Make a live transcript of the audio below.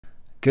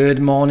Good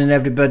morning,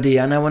 everybody,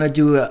 and I want to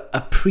do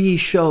a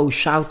pre-show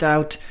shout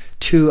out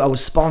to our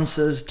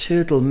sponsors,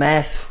 Turtle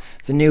Meth,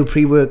 the new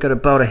pre-workout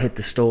about to hit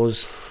the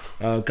stores.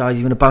 Guys,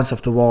 you want to bounce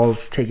off the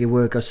walls, take your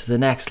workouts to the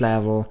next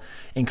level,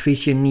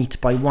 increase your NEAT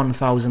by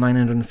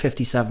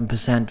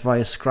 1,957%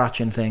 via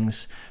scratching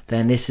things,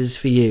 then this is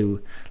for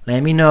you.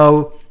 Let me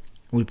know,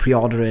 we'll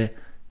pre-order it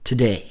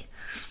today.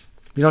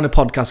 You know, the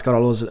podcast got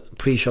all those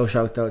pre-show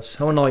shout outs.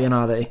 How annoying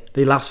are they?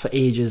 They last for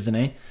ages, don't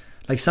they?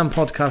 Like some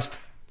podcast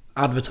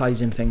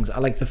advertising things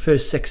are like the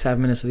first 6-7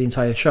 minutes of the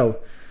entire show.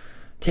 It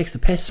takes the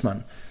piss,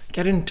 man.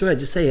 Get into it,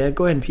 just say it,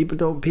 go in. People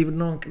don't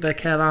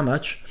care that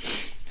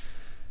much.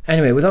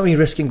 Anyway, without me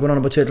risking going on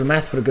about Turtle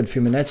Meth for a good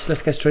few minutes,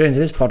 let's get straight into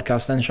this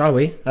podcast then, shall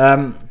we?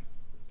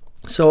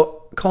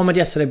 So comment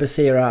yesterday by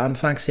Sarah, and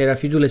thanks Sarah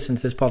if you do listen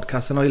to this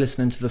podcast. I know you're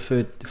listening to the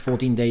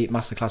 14-day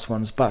masterclass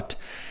ones, but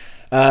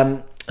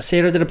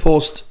Sarah did a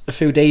post a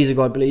few days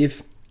ago, I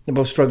believe,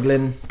 about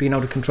struggling, being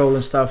out of control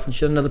and stuff, and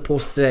she did another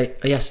post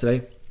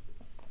yesterday.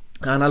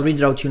 And I'll read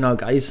it out to you now,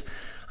 guys,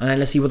 and then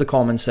let's see what the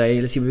comments say.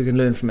 Let's see what we can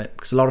learn from it,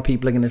 because a lot of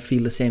people are going to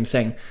feel the same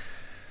thing.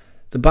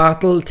 The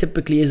battle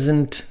typically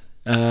isn't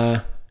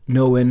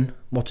knowing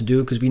what to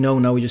do, because we know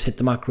now we just hit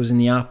the macros in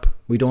the app.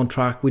 We don't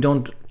track, we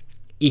don't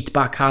eat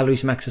back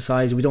calories from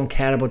exercise, we don't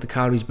care about the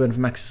calories burned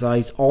from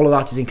exercise. All of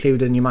that is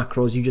included in your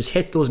macros. You just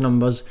hit those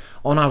numbers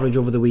on average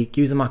over the week,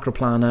 use the macro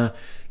planner,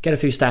 get a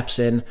few steps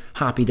in,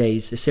 happy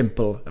days. It's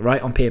simple,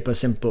 right? On paper,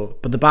 simple.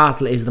 But the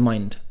battle is the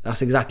mind.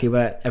 That's exactly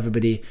where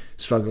everybody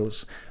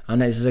struggles.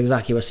 And this is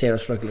exactly where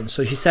Sarah's struggling.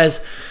 So she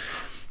says,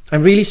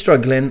 I'm really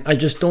struggling. I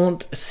just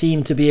don't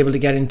seem to be able to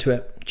get into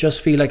it.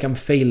 Just feel like I'm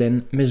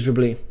failing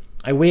miserably.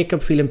 I wake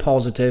up feeling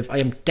positive. I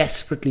am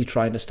desperately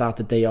trying to start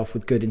the day off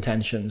with good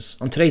intentions.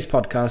 On today's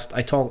podcast,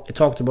 I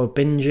talked about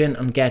binging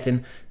and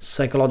getting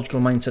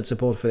psychological mindset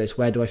support for this.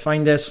 Where do I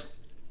find this?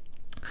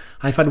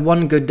 I've had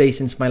one good day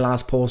since my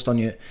last post on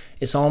you.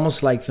 It's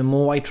almost like the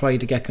more I try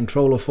to get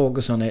control or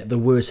focus on it, the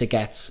worse it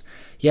gets.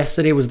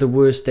 Yesterday was the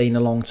worst day in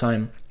a long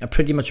time. I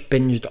pretty much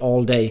binged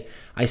all day.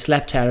 I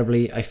slept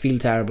terribly. I feel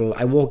terrible.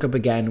 I woke up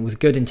again with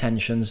good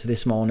intentions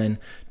this morning.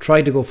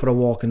 Tried to go for a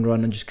walk and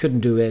run and just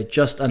couldn't do it.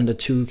 Just under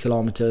 2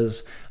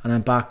 kilometers, and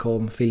I'm back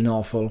home feeling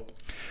awful.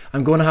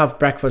 I'm going to have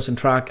breakfast and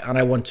track, and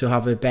I want to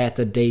have a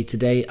better day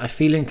today. I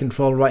feel in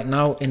control right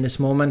now in this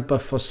moment,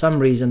 but for some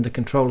reason the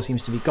control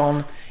seems to be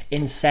gone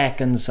in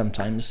seconds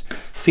sometimes.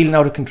 Feeling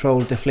out of control,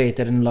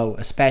 deflated and low,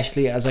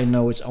 especially as I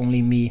know it's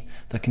only me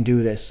that can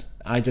do this.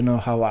 I don't know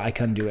how I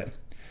can do it.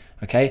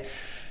 Okay?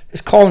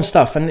 It's common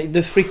stuff, and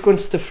the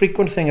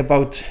frequent thing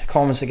about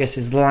comments, I guess,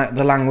 is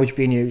the language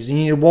being used. You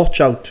need to watch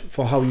out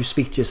for how you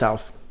speak to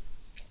yourself.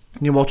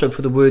 You need to watch out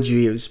for the words you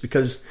use,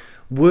 because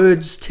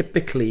words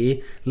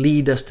typically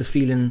lead us to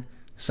feeling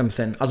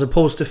something, as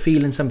opposed to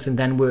feeling something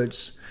then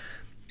words.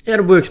 Yeah,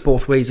 it works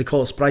both ways, of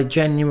course, but I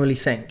genuinely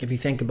think, if you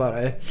think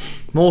about it,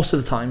 most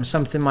of the time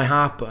something might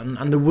happen,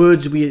 and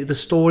the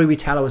story we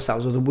tell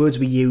ourselves, or the words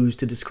we use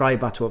to describe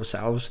that to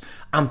ourselves,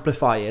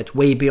 amplify it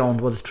way beyond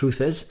what the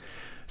truth is.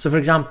 So, for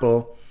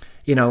example,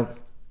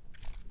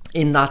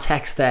 in that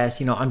text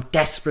there's, I'm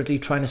desperately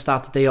trying to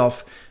start the day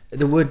off.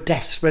 The word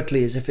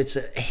desperately is if it's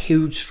a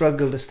huge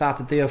struggle to start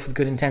the day off with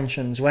good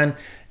intentions, when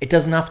it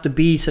doesn't have to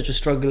be such a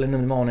struggle in the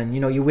morning.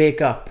 You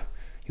wake up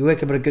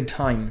at a good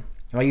time,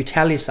 right? You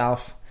tell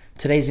yourself,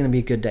 today's going to be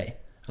a good day.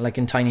 Like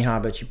in Tiny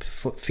Habits, you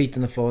put feet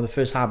on the floor, the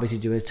first habit you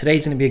do is,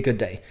 today's going to be a good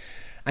day.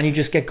 And you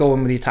just get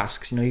going with your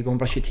tasks. You go and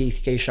brush your teeth,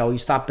 you get a shower, you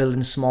start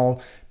building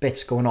small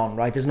bits going on,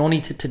 right? There's no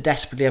need to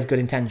desperately have good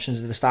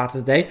intentions at the start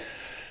of the day.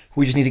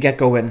 We just need to get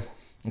going.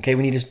 Okay,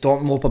 we need to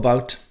don't mope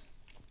about.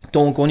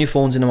 Don't go on your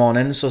phones in the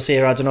morning. So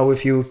Sarah, I don't know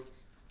if you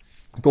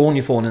go on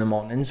your phone in the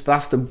mornings, but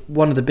that's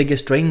one of the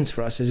biggest drains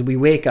for us is we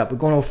wake up, we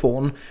go on our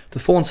phone, the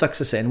phone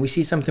sucks us in, we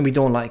see something we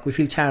don't like, we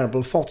feel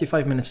terrible,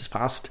 45 minutes has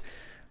passed,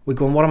 we're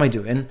going, what am I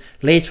doing?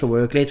 Late for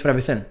work, late for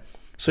everything.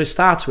 So it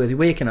starts with you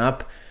waking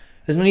up.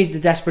 There's no need to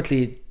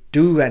desperately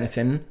do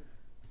anything.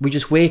 We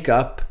just wake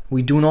up,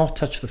 we do not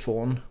touch the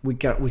phone, we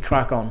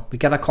crack on. We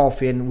get our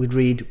coffee in, we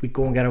read, we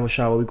go and get our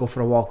shower, we go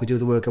for a walk, we do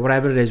the workout,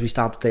 whatever it is, we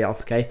start the day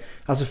off, okay?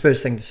 That's the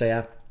first thing to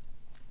say,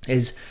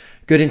 is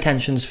good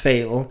intentions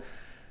fail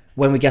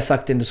when we get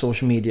sucked into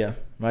social media,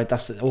 right?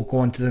 Or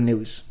going to the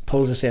news,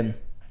 pulls us in,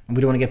 and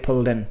we don't want to get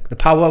pulled in. The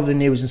power of the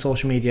news and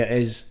social media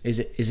is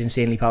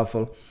insanely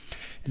powerful.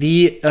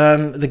 The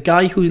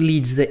guy who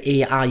leads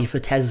the AI for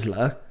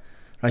Tesla,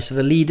 right? So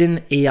the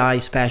leading AI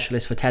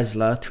specialist for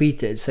Tesla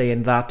tweeted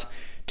saying that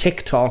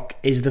TikTok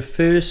is the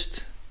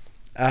first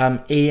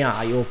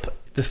AI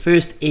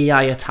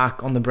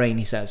attack on the brain.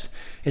 He says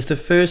it's the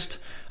first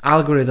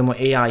algorithm or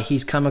AI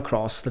he's come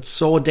across that's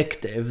so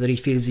addictive that he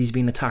feels he's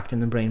been attacked in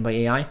the brain by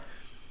AI.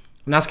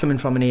 And that's coming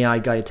from an AI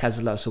guy at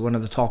Tesla, so one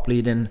of the top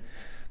leading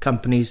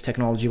companies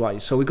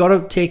technology-wise. So we got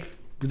to take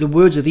the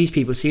words of these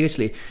people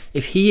seriously.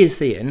 If he is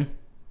saying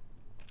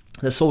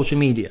that social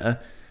media,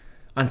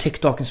 and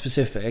TikTok in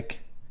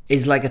specific,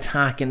 is like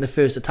the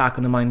first attack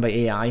on the mind by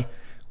AI,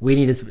 we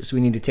need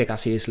to take that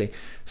seriously.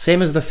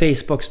 Same as the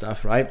Facebook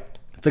stuff, right?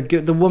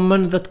 The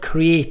woman that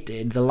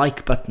created the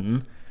like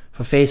button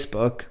for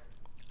Facebook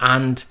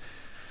and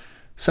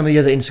some of the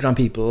other Instagram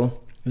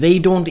people, they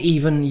don't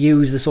even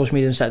use the social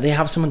media themselves. They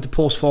have someone to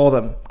post for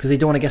them because they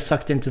don't want to get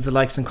sucked into the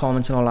likes and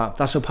comments and all that.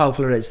 That's how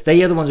powerful it is.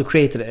 They are the ones who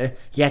created it,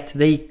 yet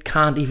they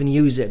can't even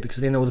use it because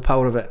they know the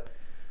power of it,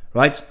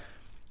 right?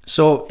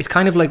 So it's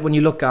kind of like when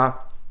you look at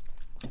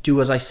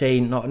do as I say,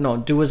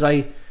 do as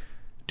I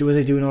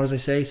do, not as I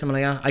say,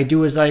 something like that. I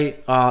do as I,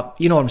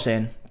 you know what I'm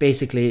saying?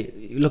 Basically,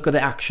 you look at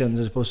the actions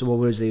as opposed to what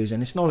words they're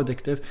using. It's not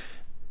addictive.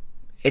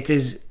 It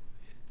is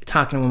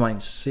attacking our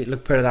minds. So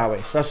look, put it that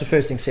way. So that's the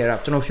first thing, Sarah. I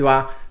don't know if you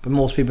are, but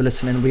most people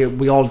listening,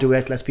 we all do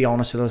it. Let's be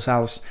honest with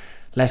ourselves.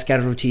 Let's get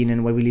a routine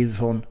in where we leave the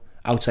phone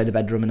outside the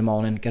bedroom in the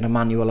morning, get a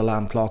manual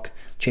alarm clock,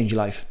 change your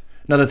life.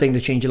 Another thing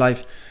to change your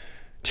life,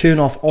 turn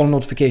off all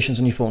notifications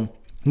on your phone.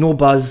 No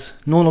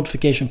buzz, no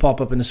notification pop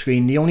up on the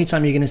screen. The only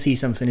time you're going to see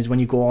something is when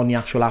you go on the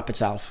actual app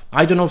itself.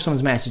 I don't know if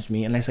someone's messaged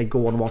me unless I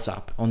go on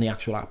WhatsApp on the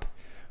actual app,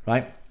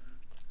 right?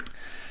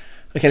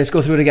 Okay, let's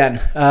go through it again.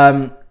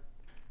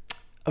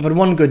 I've had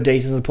one good day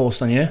since the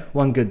post on here.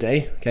 One good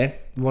day, okay?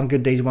 One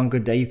good day is one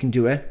good day. You can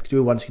do it. You can do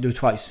it once, you can do it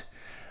twice.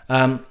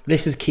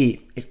 This is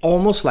key. It's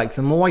almost like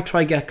the more I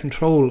try to get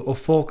control or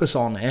focus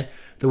on it,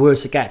 the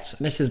worse it gets.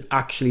 And this is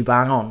actually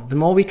bang on. The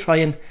more we try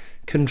and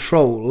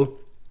control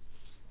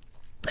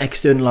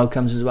external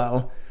outcomes as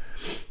well,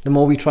 the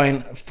more we try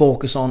and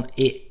focus on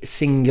a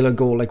singular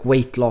goal like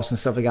weight loss and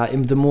stuff like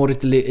that, the more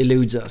it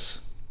eludes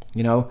us.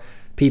 You know,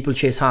 people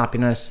chase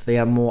happiness, they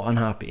are more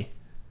unhappy.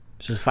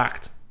 It's just a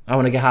fact. I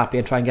want to get happy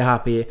and try and get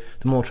happy.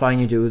 The more trying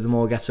you do, the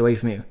more it gets away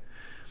from you.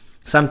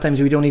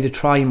 Sometimes we don't need to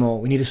try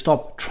more. We need to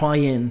stop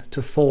trying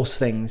to force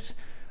things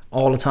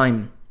all the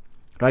time,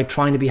 right?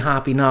 Trying to be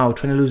happy now,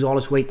 trying to lose all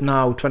this weight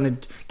now, trying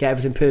to get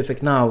everything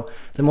perfect now.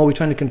 The more we're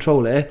trying to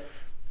control it,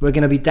 we're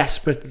going to be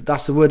desperate.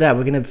 That's the word there.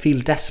 We're going to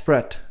feel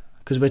desperate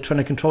because we're trying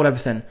to control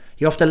everything.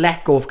 You have to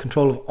let go of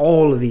control of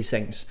all of these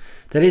things.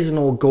 There is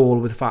no goal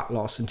with fat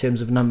loss in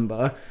terms of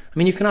number. I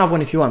mean, you can have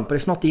one if you want, but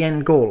it's not the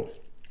end goal.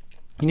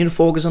 You need to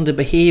focus on the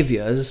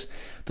behaviours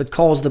that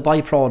cause the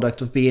byproduct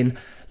of being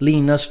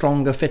leaner,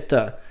 stronger,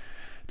 fitter.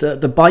 The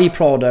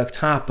byproduct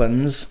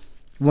happens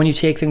when you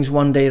take things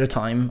one day at a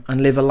time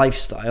and live a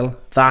lifestyle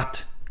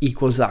that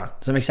equals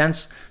that. Does that make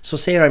sense? So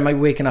Sarah might be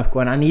waking up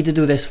going, I need to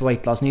do this for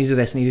weight loss, I need to do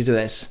this, I need to do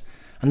this.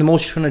 And the more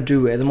she's trying to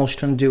do it,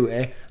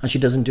 and she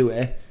doesn't do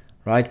it,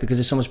 right? Because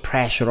there's so much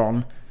pressure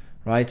on,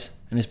 right?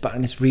 And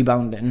it's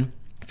rebounding.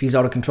 It feels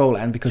out of control,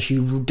 and because she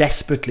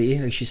desperately,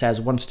 like she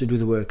says, wants to do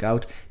the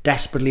workout,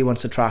 desperately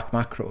wants to track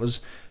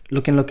macros,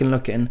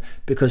 looking,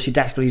 because she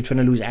desperately trying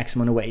to lose X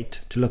amount of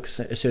weight to look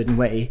a certain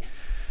way.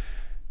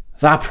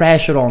 That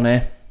pressure on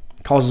her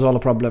causes all the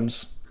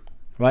problems,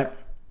 right?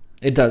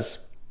 It does.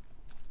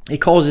 It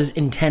causes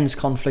intense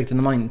conflict in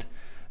the mind.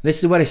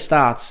 This is where it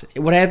starts.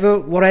 Whatever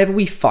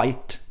we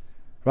fight,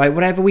 right?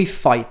 Whatever we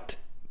fight,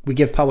 we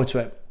give power to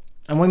it.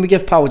 And when we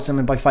give power to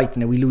something by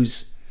fighting it, we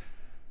lose.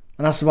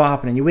 And that's what's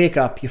happening. You wake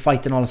up, you're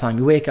fighting all the time.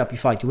 You wake up, you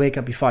fight. You wake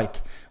up, you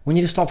fight. We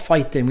need to stop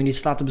fighting. We need to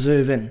start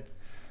observing.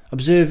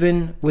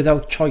 Observing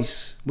without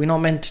choice. We're not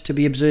meant to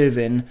be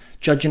observing,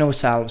 judging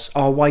ourselves.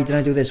 Oh, why did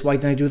I do this? Why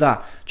did I do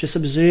that? Just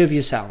observe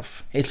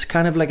yourself. It's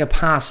kind of like a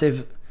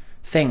passive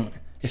thing.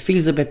 It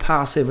feels a bit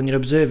passive when you're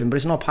observing, but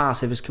it's not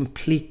passive. It's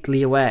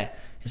completely aware.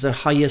 It's the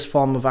highest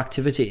form of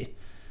activity.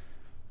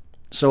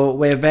 So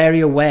we're very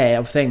aware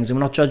of things and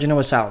we're not judging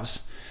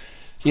ourselves.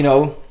 You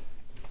know,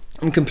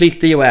 I'm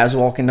completely aware. I was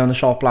walking down the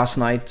shop last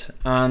night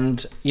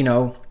and, you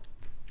know,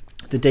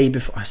 the day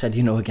before, I said,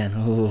 you know,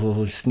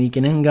 again,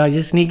 sneaking in, guys,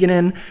 just sneaking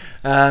in.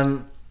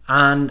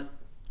 And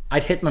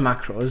I'd hit my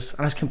macros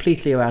and I was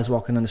completely aware. I was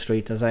walking on the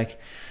street. I was like,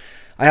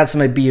 I had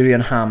some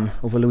Iberian ham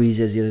over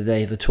Louise's the other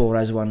day, the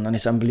Torres one, and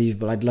it's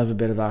unbelievable. I'd love a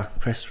bit of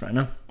that crisp right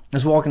now. I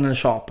was walking in the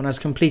shop and I was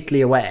completely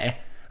aware.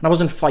 And I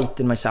wasn't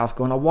fighting myself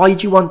going, oh, why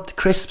do you want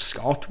crisps,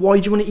 Scott? Why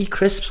do you want to eat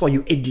crisps? Why,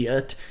 you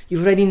idiot?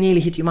 You've already nearly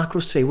hit your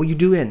macros today. What are you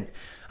doing?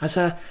 I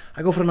said,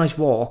 I go for a nice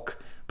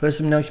walk, put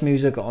some nice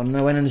music on, and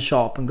I went in the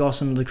shop and got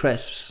some of the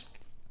crisps,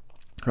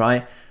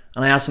 right?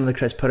 And I had some of the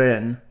crisps, put it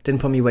in, didn't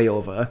put me way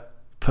over,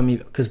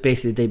 because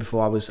basically the day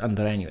before I was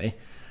under anyway.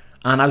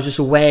 And I was just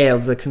aware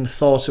of the kind of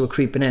thoughts that were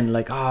creeping in,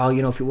 like, oh,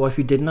 you know, what if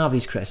you didn't have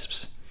these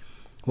crisps?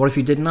 What if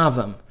you didn't have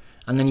them?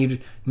 And then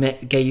you'd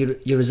get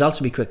your results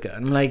would be quicker.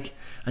 And I'm like,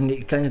 and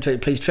it kind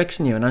of plays tricks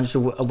on you. And I'm just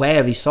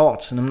aware of these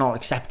thoughts, and I'm not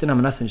accepting them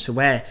or nothing, just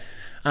aware.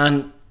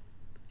 And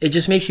it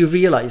just makes you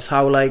realise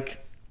how,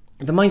 like,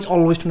 the mind's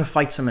always trying to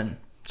fight something.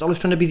 It's always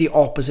trying to be the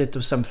opposite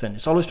of something.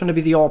 It's always trying to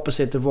be the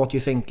opposite of what you're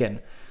thinking.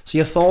 So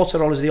your thoughts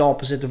are always the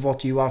opposite of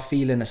what you are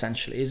feeling,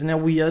 essentially. Isn't that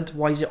weird?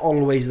 Why is it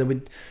always that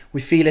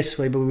we feel this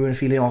way, but we want to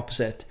feel the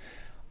opposite?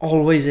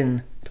 Always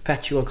in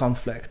perpetual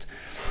conflict.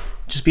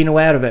 Just being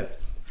aware of it.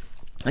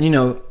 And, you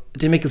know,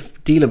 didn't make a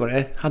deal about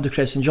it. Had the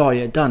crisps, enjoy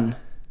it, done.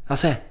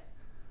 That's it.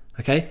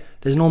 Okay?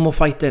 There's no more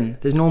fighting.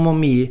 There's no more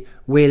me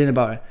wailing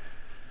about it.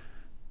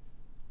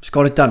 Just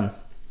got it done.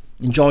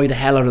 Enjoy the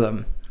hell out of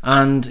them.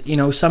 And, you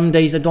know, some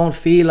days I don't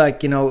feel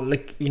like,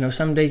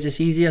 some days it's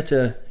easier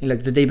to,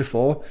 like the day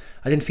before,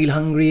 I didn't feel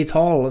hungry at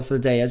all for the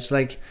day. I just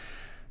like,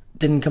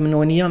 didn't come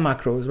nowhere near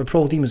macros. My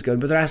protein was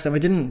good, but the rest of them I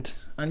didn't.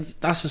 And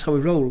that's just how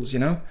it rolls, you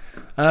know.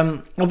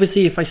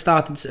 Obviously, if I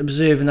started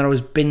observing that I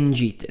was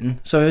binge eating,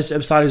 so if I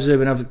started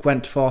observing I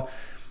went for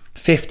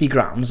 50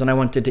 grams and I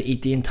wanted to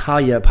eat the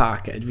entire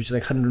package, which is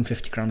like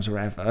 150 grams or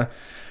whatever,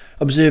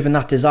 observing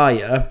that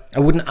desire, I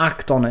wouldn't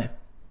act on it.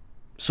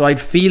 So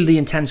I'd feel the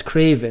intense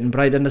craving, but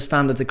I'd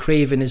understand that the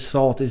craving is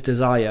thought is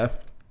desire.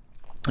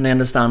 And I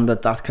understand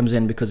that that comes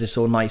in because it's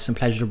so nice and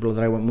pleasurable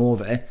that I want more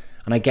of it.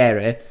 And I get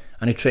it.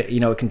 And it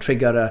can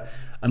trigger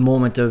a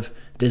moment of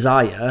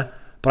desire.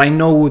 But I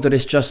know that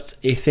it's just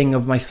a thing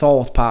of my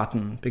thought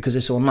pattern because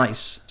it's so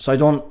nice. So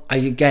I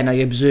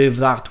observe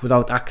that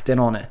without acting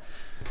on it.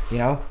 You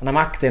know, and I'm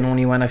acting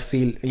only when I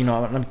feel, you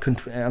know,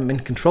 I'm in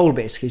control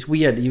basically. It's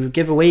weird. You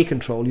give away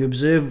control. You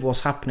observe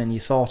what's happening, your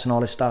thoughts and all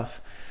this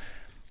stuff.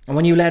 And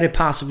when you let it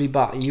passively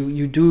by,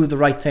 you do the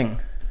right thing,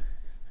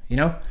 you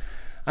know?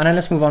 And then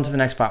let's move on to the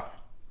next part.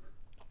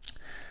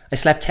 I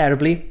slept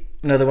terribly.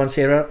 Another one,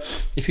 Sarah.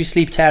 If you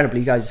sleep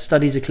terribly, guys,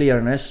 studies are clear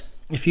on this.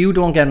 If you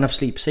don't get enough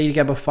sleep, say you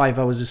get about 5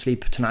 hours of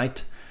sleep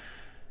tonight,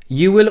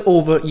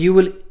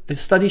 the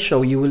studies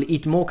show you will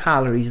eat more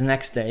calories the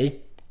next day.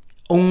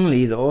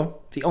 Only though,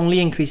 the only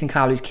increase in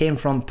calories came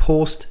from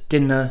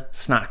post-dinner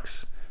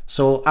snacks.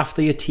 So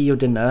after your tea or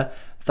dinner,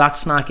 that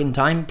snacking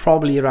time,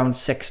 probably around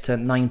 6 to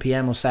 9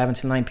 p.m. or 7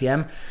 to 9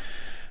 p.m,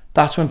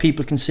 that's when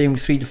people consumed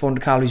 300 to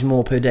 400 calories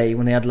more per day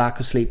when they had lack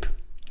of sleep.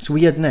 It's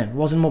weird, isn't it? It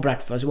wasn't more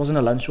breakfast, it wasn't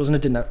a lunch, it wasn't a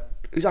dinner.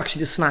 It was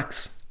actually the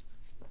snacks.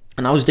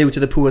 And that was due to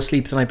the poor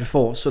sleep the night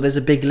before. So there's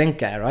a big link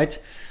there, right?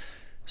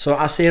 So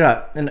I say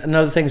that. And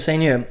another thing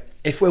saying here,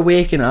 if we're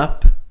waking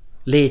up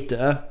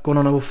later, going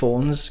on our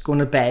phones, going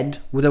to bed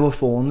with our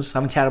phones,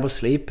 having terrible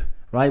sleep,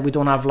 right? We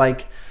don't have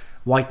like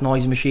white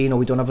noise machine, or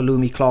we don't have a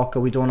Lumi clock, or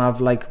we don't have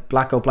like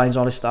blackout blinds,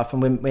 all this stuff,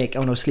 and we make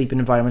our sleeping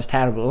environment's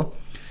terrible,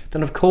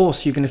 then of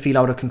course you're going to feel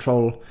out of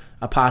control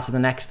a part of the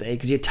next day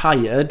because you're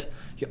tired,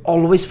 you're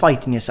always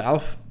fighting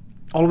yourself,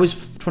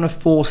 always trying to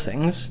force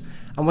things.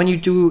 And when you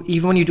do a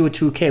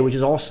 2K, which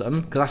is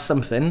awesome, because that's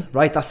something,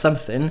 right? That's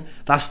something,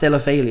 that's still a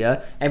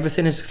failure.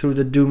 Everything is through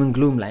the doom and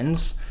gloom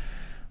lens.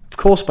 Of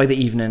course, by the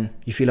evening,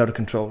 you feel out of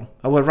control.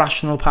 Our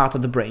rational part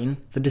of the brain,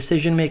 the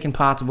decision-making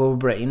part of our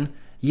brain,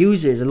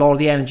 uses a lot of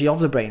the energy of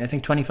the brain. I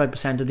think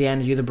 25% of the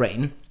energy of the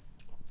brain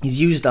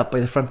is used up by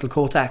the frontal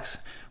cortex,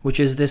 which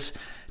is this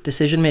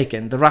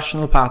decision-making, the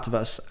rational part of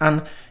us.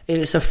 And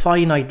it's a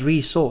finite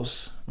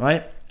resource,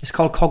 right? It's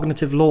called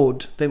cognitive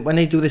load. When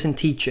they do this in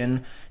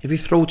teaching, if you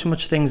throw too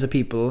much things at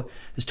people,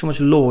 there's too much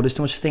load, there's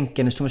too much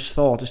thinking, there's too much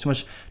thought, there's too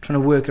much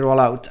trying to work it all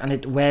out, and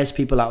it wears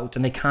people out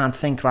and they can't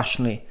think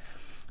rationally.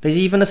 There's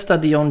even a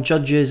study on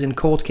judges in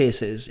court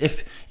cases.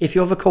 If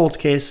you have a court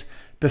case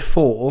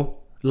before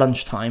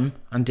lunchtime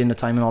and dinner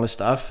time and all this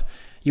stuff,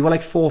 you are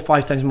like 4 or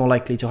 5 times more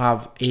likely to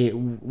have a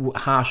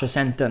harsher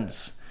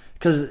sentence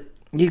because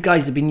these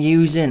guys have been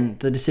using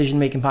the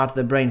decision-making part of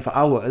their brain for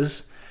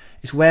hours.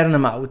 It's wearing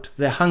them out.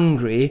 They're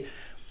hungry.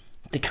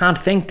 They can't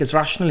think as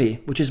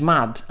rationally, which is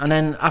mad. And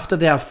then after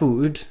they have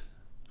food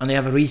and they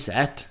have a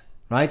reset,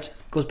 right,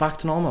 it goes back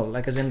to normal,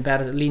 like as in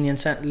better,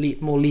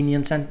 more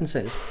lenient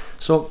sentences.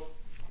 So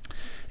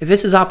if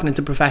this is happening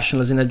to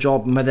professionals in a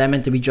job where they're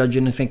meant to be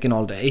judging and thinking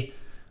all day,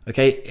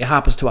 okay, it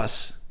happens to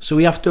us. So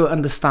we have to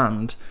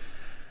understand,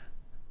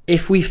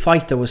 if we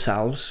fight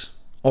ourselves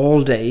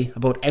all day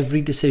about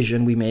every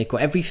decision we make or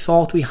every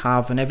thought we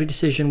have and every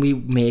decision we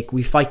make,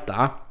 we fight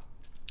that,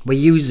 we're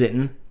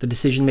using the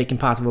decision-making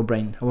part of our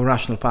brain, our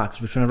rational part,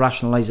 because we're trying to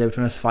rationalise it, we're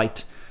trying to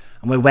fight,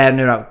 and we're wearing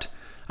it out.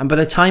 And by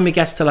the time it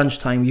gets to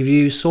lunchtime, you've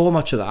used so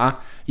much of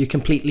that, you're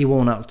completely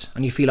worn out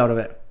and you feel out of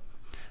it.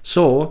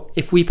 So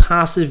if we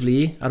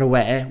passively are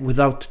aware,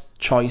 without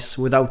choice,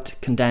 without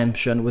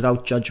condemnation,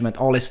 without judgment,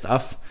 all this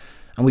stuff,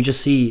 and we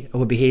just see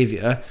our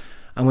behaviour,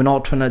 and we're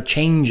not trying to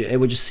change it,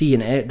 we're just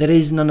seeing it, there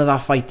is none of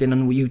that fighting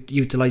and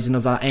utilising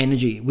of that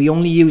energy. We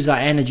only use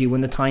that energy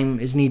when the time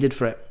is needed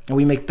for it, and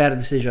we make better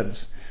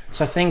decisions.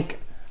 So I think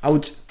I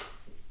would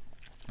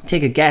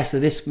take a guess that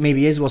this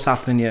maybe is what's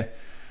happening here.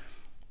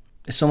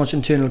 There's so much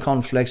internal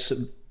conflicts,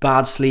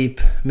 bad sleep,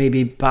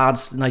 maybe bad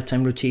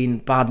nighttime routine,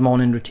 bad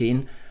morning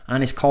routine,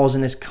 and it's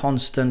causing this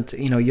constant,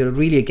 you're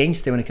really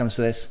against it when it comes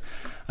to this.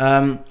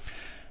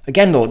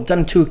 Again though,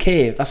 done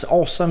 2K, that's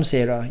awesome,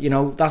 Sarah.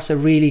 That's a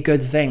really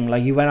good thing.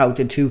 Like, you went out,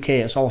 did 2K,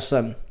 it's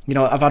awesome.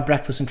 I've had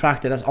breakfast and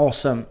tracked it, that's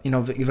awesome.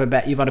 You've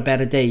had a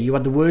better day. You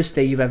had the worst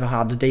day you've ever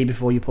had the day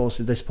before you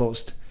posted this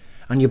post.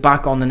 And you're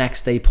back on the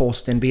next day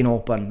posting, being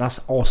open. That's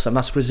awesome,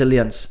 that's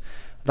resilience.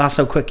 That's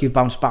how quick you've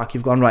bounced back.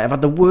 You've gone, right, I've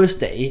had the worst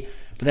day,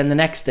 but then the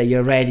next day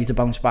you're ready to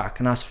bounce back,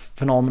 and that's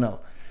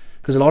phenomenal.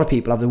 Because a lot of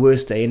people have the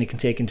worst day and it can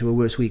take into a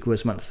worse week,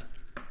 worse month.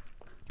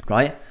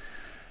 Right?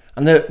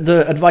 And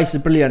the advice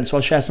is brilliant, so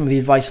I'll share some of the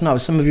advice now.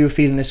 Some of you are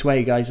feeling this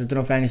way, guys. I don't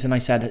know if anything I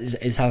said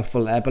is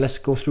helpful there, but let's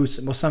go through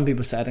what some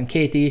people said. And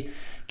Katie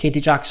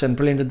Jackson,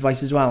 brilliant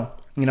advice as well.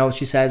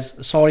 She says,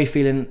 sorry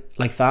feeling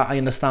like that. I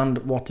understand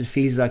what it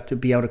feels like to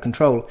be out of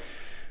control.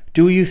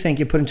 Do you think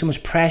you're putting too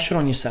much pressure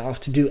on yourself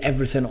to do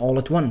everything all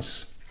at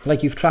once?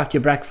 Like, you've tracked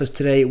your breakfast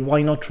today,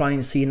 why not try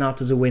and see that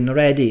as a win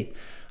already?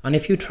 And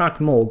if you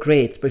track more,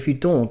 great. But if you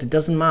don't, it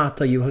doesn't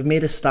matter. You have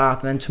made a start,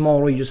 and then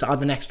tomorrow you just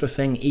add an extra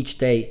thing each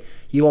day.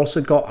 You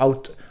also got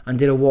out and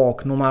did a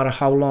walk. No matter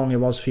how long it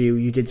was for you,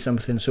 you did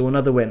something. So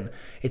another win.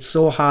 It's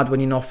so hard when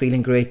you're not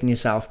feeling great in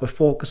yourself, but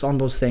focus on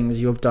those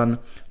things you have done.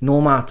 No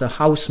matter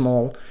how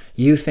small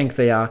you think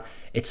they are,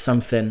 it's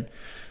something.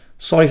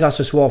 Sorry if that's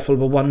just waffle,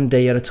 but one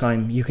day at a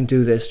time. You can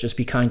do this. Just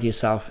be kind to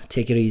yourself.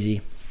 Take it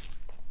easy.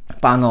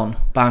 Bang on.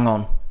 Bang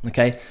on.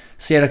 Okay?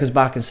 Sarah comes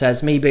back and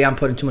says, maybe I'm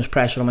putting too much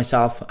pressure on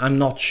myself. I'm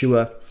not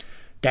sure.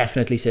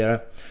 Definitely,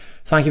 Sarah.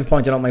 Thank you for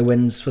pointing out my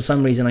wins. For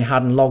some reason, I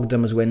hadn't logged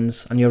them as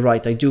wins. And you're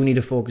right, I do need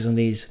to focus on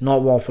these.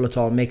 Not waffle at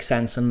all. Makes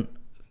sense and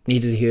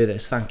needed to hear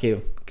this. Thank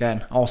you.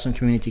 Again, awesome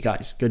community,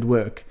 guys. Good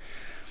work.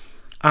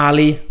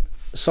 Ali,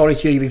 sorry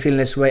to hear you've been feeling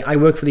this way. I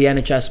work for the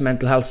NHS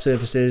Mental Health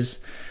Services.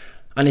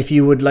 And if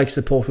you would like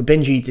support for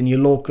binge eating, your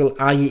local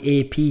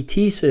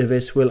IAPT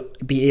service will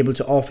be able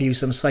to offer you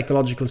some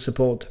psychological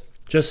support.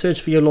 Just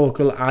search for your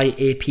local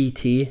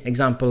IAPT,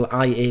 example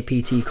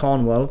IAPT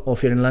Cornwall, or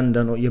if you're in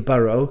London or your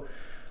borough,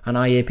 an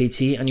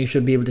IAPT, and you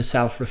should be able to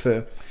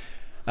self-refer,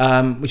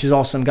 which is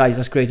awesome, guys.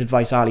 That's great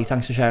advice, Ali.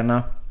 Thanks for sharing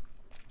that.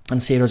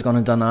 And Sarah's gone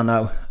and done that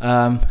now.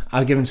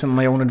 I've given some of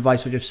my own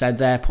advice, which I've said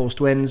there,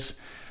 post-wins.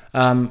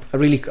 A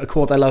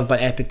quote I love by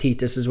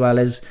Epictetus as well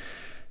is,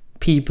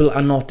 people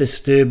are not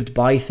disturbed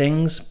by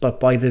things, but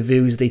by the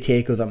views they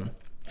take of them.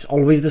 It's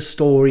always the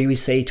story we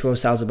say to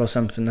ourselves about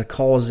something that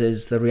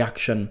causes the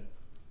reaction.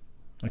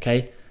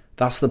 Okay,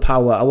 that's the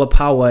power. Our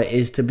power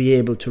is to be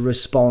able to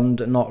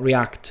respond, not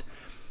react.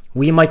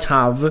 We might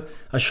have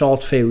a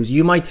short fuse.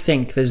 You might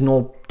think there's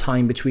no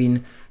time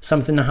between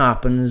something that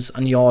happens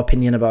and your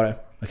opinion about it.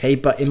 Okay,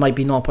 but it might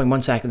be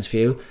 0.1 seconds for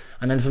you,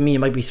 and then for me it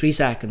might be 3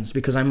 seconds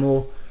because I'm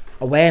more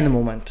aware in the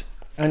moment.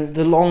 And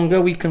the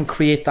longer we can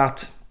create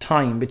that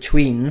time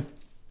between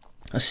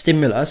a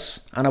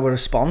stimulus and our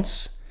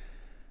response,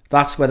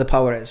 that's where the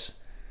power is.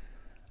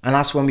 And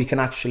that's when we can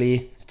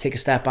actually take a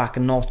step back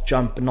and not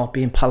jump and not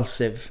be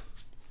impulsive.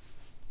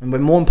 And we're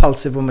more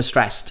impulsive when we're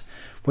stressed.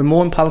 We're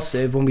more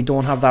impulsive when we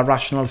don't have that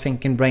rational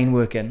thinking brain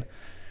working.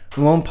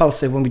 We're more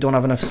impulsive when we don't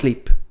have enough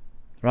sleep,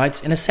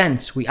 right? In a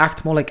sense, we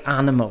act more like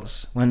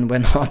animals when we're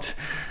not,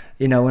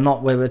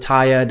 we're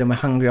tired and we're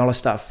hungry, all that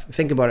stuff.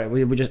 Think about it.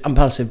 We're just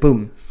impulsive,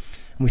 boom.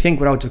 And we think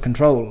we're out of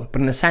control.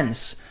 But in a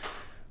sense,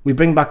 we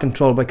bring back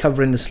control by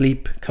covering the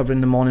sleep,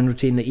 covering the morning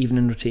routine, the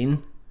evening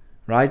routine,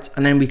 right?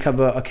 And then we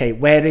cover, okay,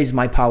 where is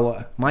my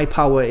power? My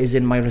power is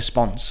in my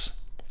response.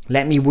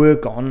 Let me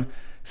work on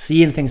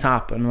seeing things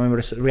happen, my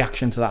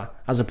reaction to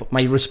that,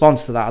 my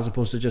response to that, as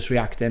opposed to just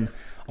reacting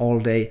all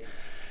day,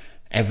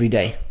 every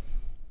day.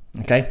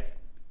 Okay?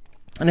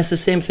 And it's the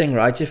same thing,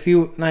 right?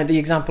 Now the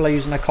example I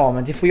used in a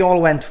comment, if we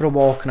all went for a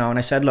walk now and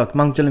I said, look,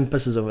 Mount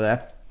Olympus is over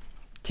there,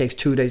 it takes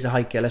 2 days to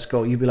hike it, let's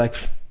go. You'd be like,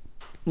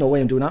 no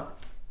way I'm doing that.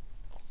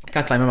 I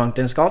can't climb a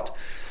mountain, Scott.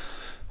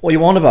 What are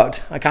you on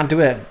about? I can't do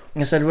it.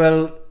 And I said,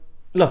 well,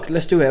 look,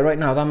 let's do it right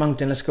now, that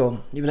mountain, let's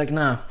go. You'd be like,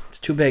 nah, it's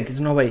too big, there's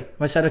no way.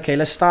 I said, okay,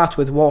 let's start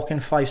with walking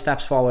 5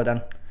 steps forward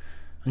then.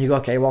 And you go,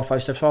 okay, walk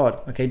 5 steps forward.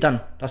 Okay, done.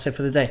 That's it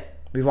for the day.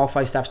 We walk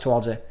 5 steps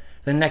towards it.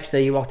 Then the next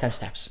day you walk 10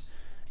 steps.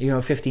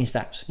 15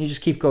 steps. You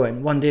just keep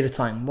going, one day at a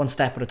time, one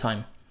step at a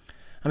time.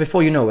 And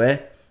before you know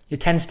it, you're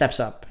 10 steps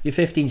up, you're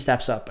 15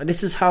 steps up. And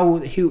this is how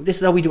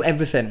we do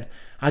everything.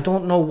 I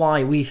don't know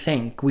why we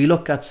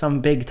look at some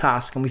big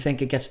task and we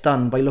think it gets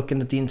done by looking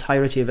at the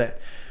entirety of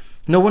it.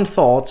 No one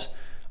thought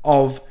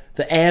of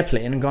the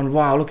airplane and gone,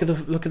 wow, look at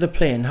the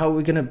plane. How are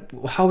we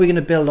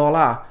gonna build all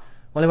that?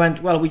 Well, they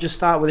went, well, we just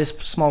start with this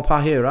small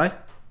part here, right?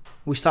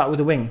 We start with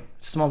the wing,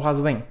 small part of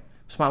the wing.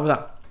 Start with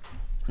that,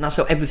 and that's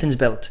how everything's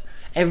built.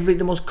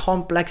 The most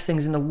complex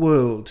things in the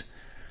world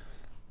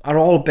are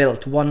all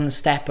built one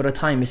step at a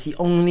time. It's the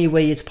only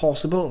way it's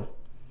possible.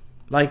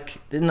 Like,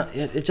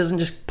 it doesn't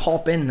just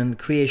pop in and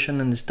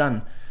creation and it's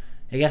done.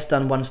 It gets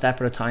done one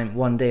step at a time,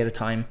 one day at a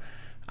time,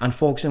 and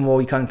focusing on what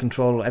we can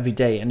control every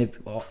day. And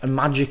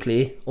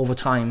magically, over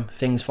time,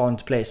 things fall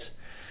into place.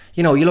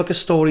 You look at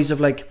stories of,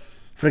 like,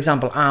 for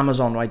example,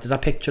 Amazon, right? There's a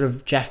picture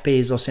of Jeff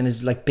Bezos in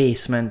his, like,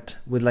 basement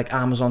with, like,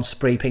 Amazon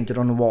spray painted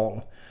on the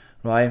wall,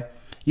 right?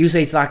 You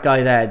say to that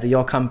guy there that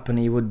your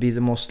company would be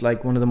the most,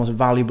 like, one of the most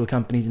valuable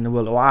companies in the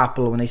world, or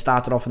Apple, when they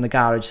started off in the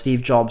garage,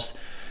 Steve Jobs,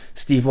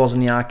 Steve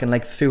Wozniak, and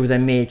like a few of their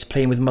mates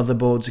playing with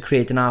motherboards,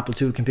 creating Apple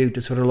II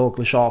computers for a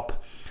local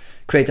shop,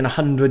 creating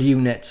 100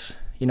 units,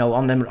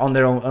 on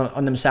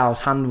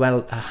themselves, hand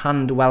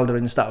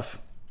weldering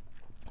stuff,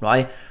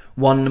 right?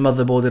 One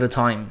motherboard at a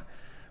time,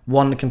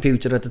 one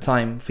computer at a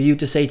time. For you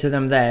to say to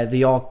them there that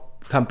your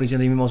company's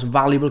the most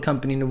valuable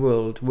company in the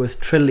world worth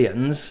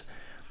trillions,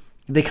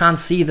 they can't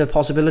see the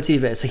possibility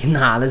of it. It's like,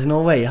 nah, there's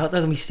no way. How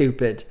doesn't be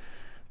stupid?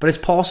 But it's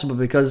possible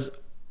because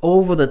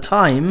over the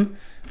time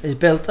it's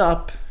built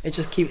up. It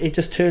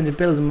just turns, it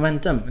builds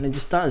momentum, and it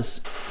just does.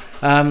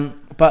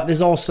 But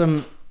there's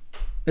awesome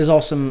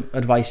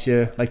advice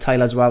here, like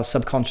Tyler as well.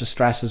 Subconscious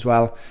stress as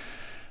well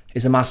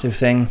is a massive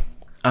thing,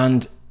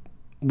 and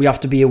we have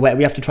to be aware.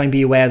 We have to try and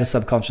be aware of the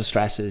subconscious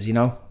stresses.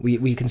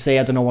 We can say,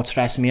 I don't know what's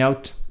stressing me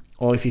out,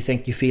 or if you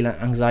think you feel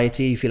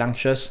anxiety, you feel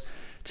anxious,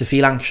 To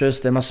feel anxious,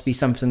 there must be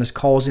something that's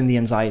causing the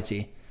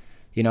anxiety,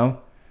 you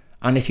know?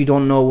 And if you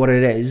don't know what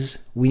it is,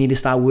 we need to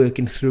start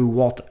working through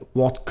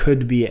what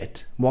could be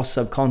it, what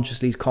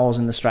subconsciously is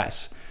causing the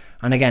stress.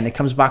 And again, it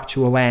comes back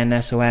to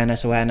awareness.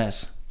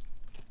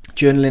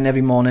 Journaling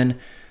every morning,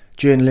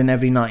 journaling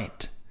every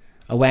night.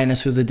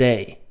 Awareness through the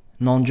day,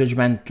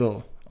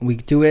 non-judgmental. We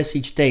do this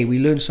each day. We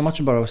learn so much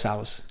about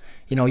ourselves.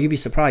 You know, you'd be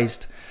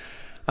surprised.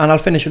 And I'll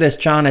finish with this.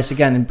 Janice,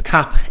 again,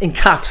 in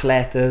caps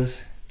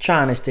letters.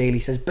 Janice Daly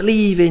says,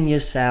 believe in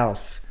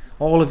yourself.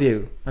 All of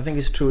you. I think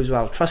it's true as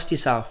well. Trust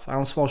yourself.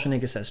 Arnold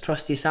Schwarzenegger says,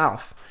 trust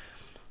yourself.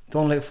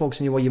 Don't let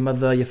focus on what your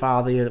mother, your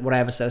father, your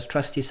whatever says.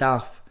 Trust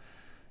yourself.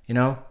 You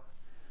know?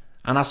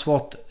 And that's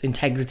what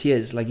integrity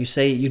is. Like you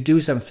say, you do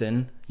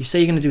something. You say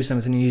you're going to do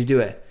something and you do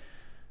it.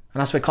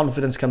 And that's where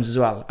confidence comes as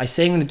well. I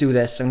say I'm going to do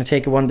this. I'm going to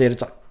take it one day at a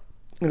time.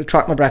 I'm going to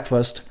track my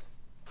breakfast.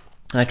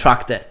 And I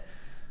tracked it.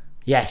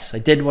 Yes, I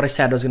did what I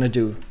said I was going to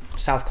do.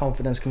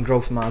 Self-confidence can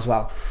grow from that as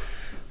well.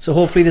 So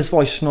hopefully this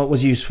voice note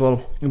was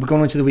useful. We're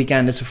going into the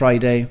weekend. It's a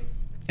Friday.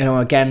 You know,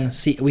 again,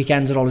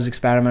 weekends are always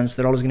experiments.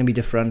 They're always going to be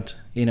different,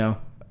 you know.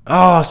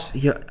 I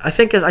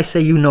think I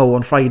say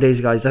on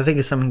Fridays, guys. I think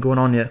there's something going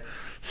on here.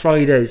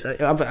 Fridays.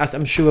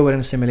 I'm sure we're in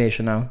a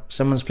simulation now.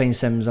 Someone's playing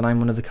Sims and I'm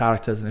one of the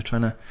characters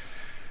and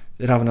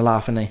they're having a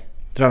laugh, aren't they?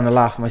 They're having a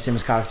laugh at my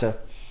Sims character.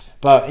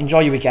 But enjoy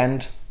your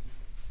weekend.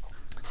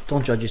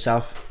 Don't judge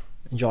yourself.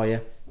 Enjoy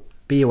it.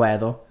 Be aware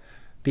though.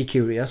 Be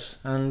curious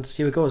and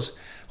see where it goes.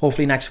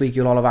 Hopefully next week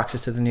you'll all have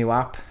access to the new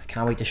app.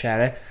 Can't wait to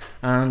share it.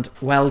 And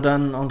well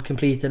done on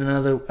completing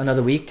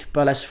another week.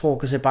 But let's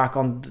focus it back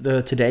on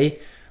the today.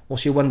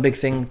 What's your one big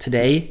thing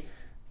today?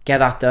 Get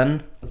that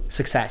done.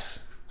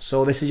 Success.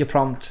 So this is your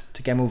prompt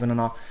to get moving or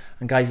not.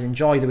 And guys,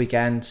 enjoy the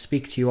weekend.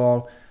 Speak to you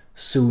all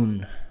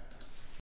soon.